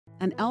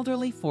An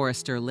elderly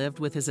forester lived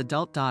with his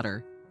adult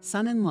daughter,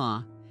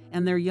 son-in-law,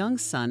 and their young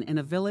son in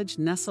a village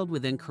nestled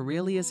within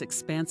Karelia's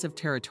expansive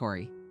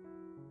territory.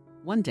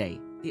 One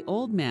day, the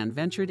old man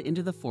ventured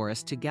into the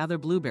forest to gather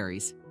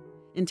blueberries,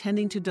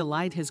 intending to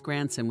delight his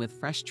grandson with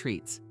fresh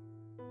treats.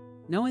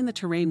 Knowing the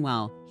terrain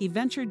well, he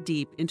ventured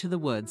deep into the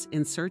woods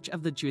in search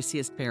of the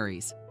juiciest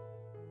berries.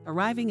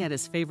 Arriving at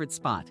his favorite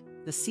spot,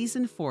 the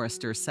seasoned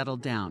forester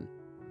settled down,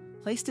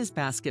 placed his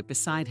basket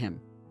beside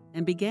him,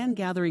 and began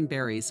gathering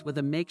berries with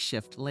a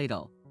makeshift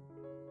ladle.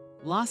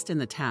 Lost in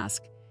the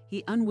task,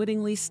 he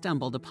unwittingly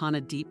stumbled upon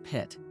a deep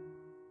pit.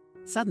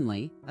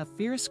 Suddenly, a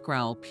fierce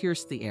growl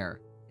pierced the air.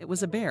 It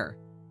was a bear.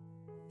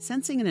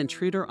 Sensing an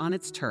intruder on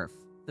its turf,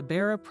 the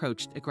bear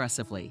approached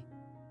aggressively.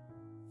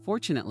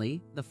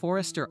 Fortunately, the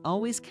forester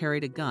always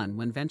carried a gun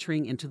when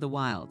venturing into the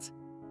wilds.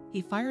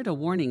 He fired a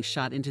warning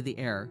shot into the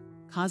air,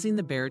 causing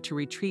the bear to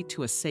retreat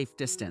to a safe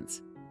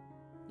distance.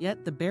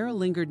 Yet the bear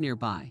lingered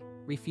nearby,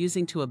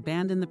 refusing to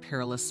abandon the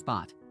perilous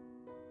spot.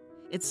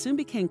 It soon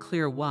became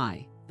clear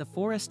why. The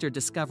forester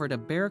discovered a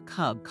bear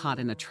cub caught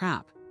in a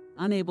trap,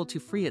 unable to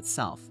free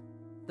itself.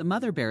 The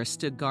mother bear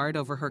stood guard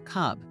over her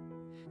cub,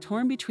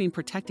 torn between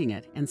protecting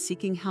it and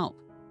seeking help.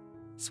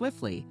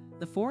 Swiftly,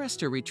 the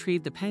forester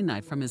retrieved a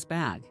penknife from his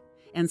bag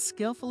and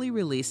skillfully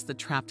released the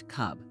trapped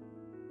cub.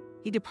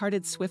 He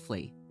departed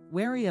swiftly,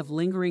 wary of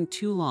lingering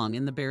too long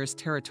in the bear's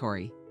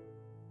territory.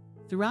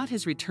 Throughout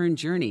his return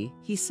journey,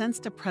 he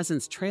sensed a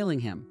presence trailing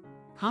him,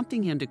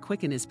 prompting him to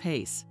quicken his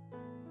pace.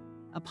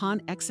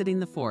 Upon exiting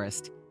the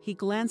forest, he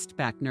glanced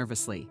back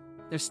nervously.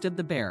 There stood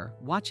the bear,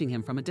 watching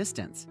him from a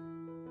distance.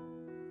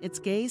 Its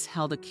gaze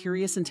held a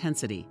curious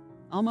intensity,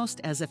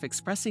 almost as if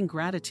expressing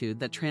gratitude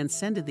that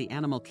transcended the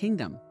animal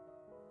kingdom.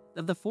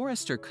 Though the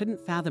forester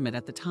couldn't fathom it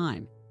at the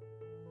time.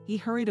 He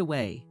hurried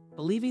away,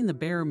 believing the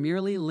bear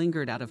merely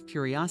lingered out of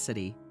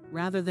curiosity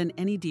rather than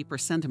any deeper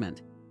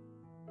sentiment.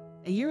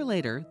 A year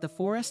later, the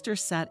forester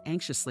sat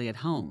anxiously at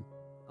home,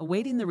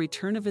 awaiting the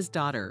return of his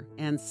daughter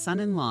and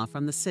son-in-law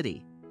from the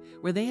city,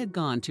 where they had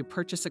gone to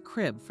purchase a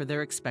crib for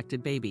their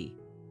expected baby.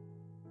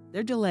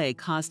 Their delay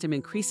caused him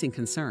increasing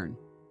concern.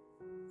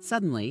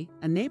 Suddenly,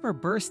 a neighbor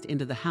burst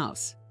into the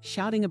house,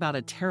 shouting about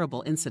a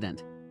terrible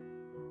incident.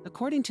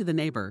 According to the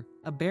neighbor,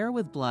 a bear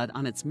with blood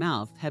on its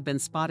mouth had been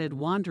spotted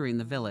wandering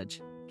the village,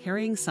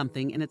 carrying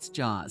something in its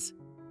jaws.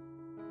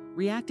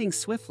 Reacting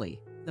swiftly,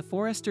 the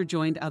forester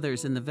joined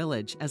others in the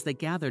village as they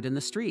gathered in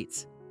the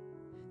streets.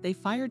 They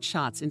fired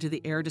shots into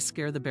the air to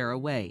scare the bear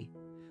away,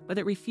 but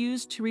it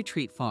refused to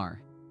retreat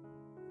far.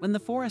 When the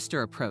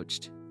forester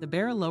approached, the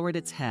bear lowered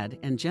its head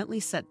and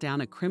gently set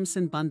down a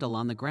crimson bundle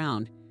on the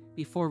ground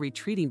before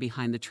retreating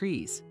behind the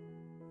trees.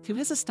 To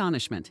his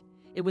astonishment,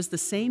 it was the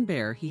same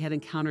bear he had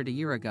encountered a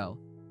year ago.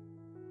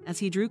 As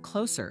he drew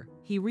closer,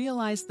 he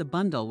realized the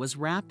bundle was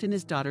wrapped in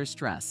his daughter's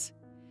dress.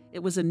 It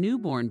was a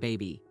newborn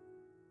baby.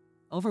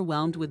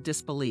 Overwhelmed with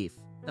disbelief,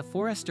 the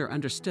forester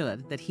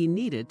understood that he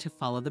needed to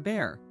follow the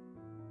bear.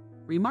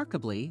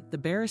 Remarkably, the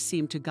bear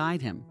seemed to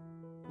guide him,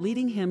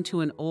 leading him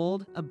to an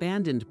old,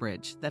 abandoned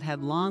bridge that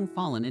had long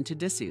fallen into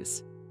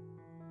disuse.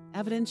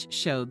 Evidence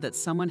showed that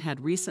someone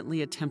had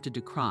recently attempted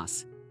to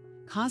cross,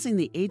 causing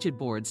the aged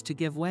boards to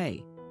give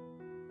way.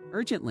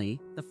 Urgently,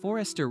 the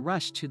forester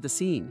rushed to the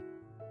scene.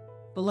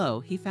 Below,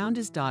 he found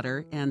his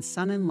daughter and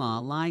son-in-law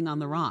lying on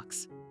the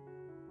rocks.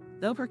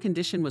 Though her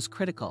condition was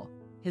critical,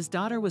 his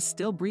daughter was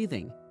still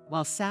breathing,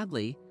 while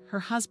sadly, her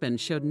husband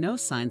showed no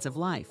signs of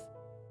life.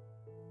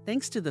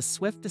 Thanks to the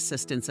swift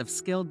assistance of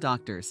skilled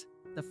doctors,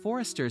 the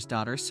forester's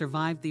daughter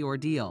survived the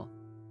ordeal.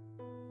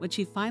 When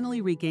she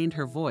finally regained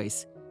her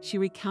voice, she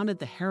recounted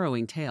the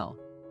harrowing tale.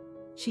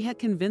 She had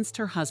convinced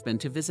her husband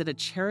to visit a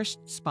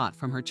cherished spot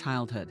from her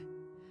childhood,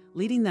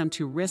 leading them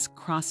to risk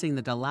crossing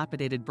the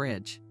dilapidated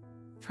bridge.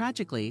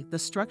 Tragically, the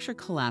structure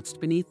collapsed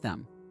beneath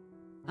them.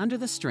 Under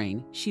the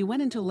strain, she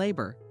went into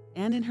labor,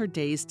 and in her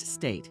dazed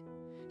state,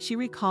 she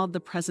recalled the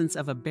presence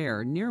of a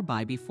bear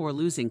nearby before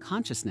losing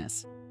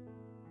consciousness.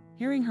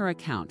 Hearing her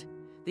account,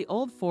 the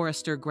old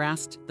forester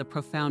grasped the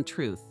profound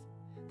truth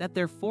that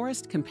their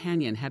forest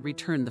companion had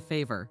returned the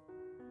favor.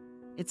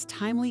 Its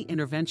timely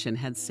intervention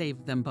had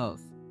saved them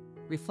both.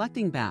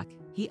 Reflecting back,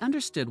 he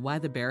understood why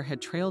the bear had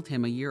trailed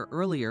him a year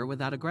earlier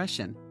without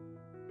aggression.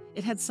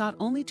 It had sought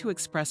only to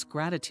express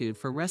gratitude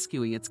for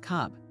rescuing its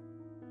cub.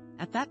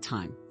 At that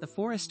time, the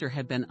forester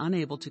had been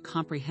unable to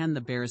comprehend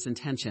the bear's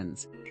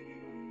intentions.